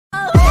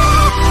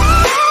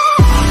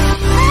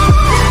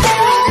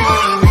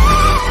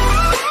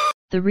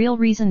The real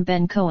reason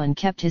Ben Cohen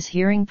kept his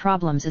hearing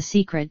problems a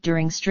secret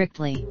during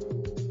Strictly.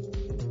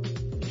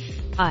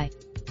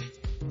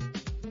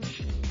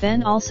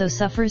 Ben also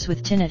suffers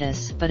with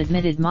tinnitus but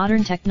admitted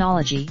modern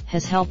technology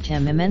has helped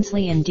him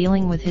immensely in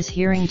dealing with his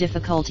hearing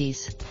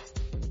difficulties.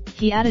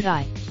 He added,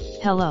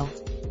 Hello.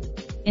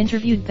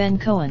 Interviewed Ben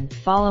Cohen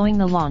following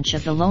the launch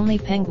of The Lonely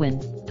Penguin,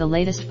 the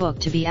latest book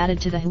to be added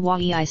to the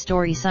Hawaii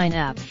iStory Sign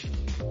app.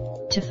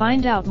 To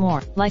find out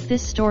more, like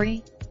this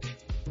story?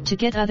 To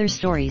get other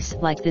stories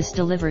like this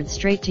delivered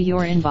straight to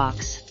your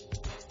inbox.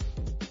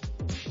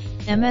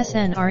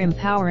 MSN are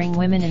empowering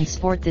women in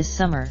sport this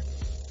summer.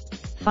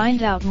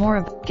 Find out more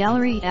about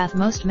Gallery at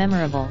Most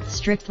Memorable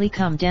Strictly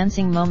Come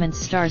Dancing Moments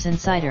Stars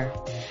Insider.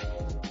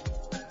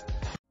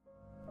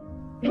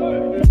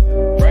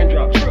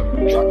 Raindrop,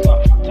 drop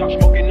top, top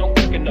smoking, no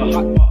cooking the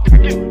hot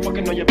pot.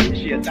 Fucking on your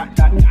bitch, yeah,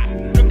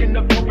 that. Looking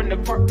up, open the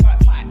park pot.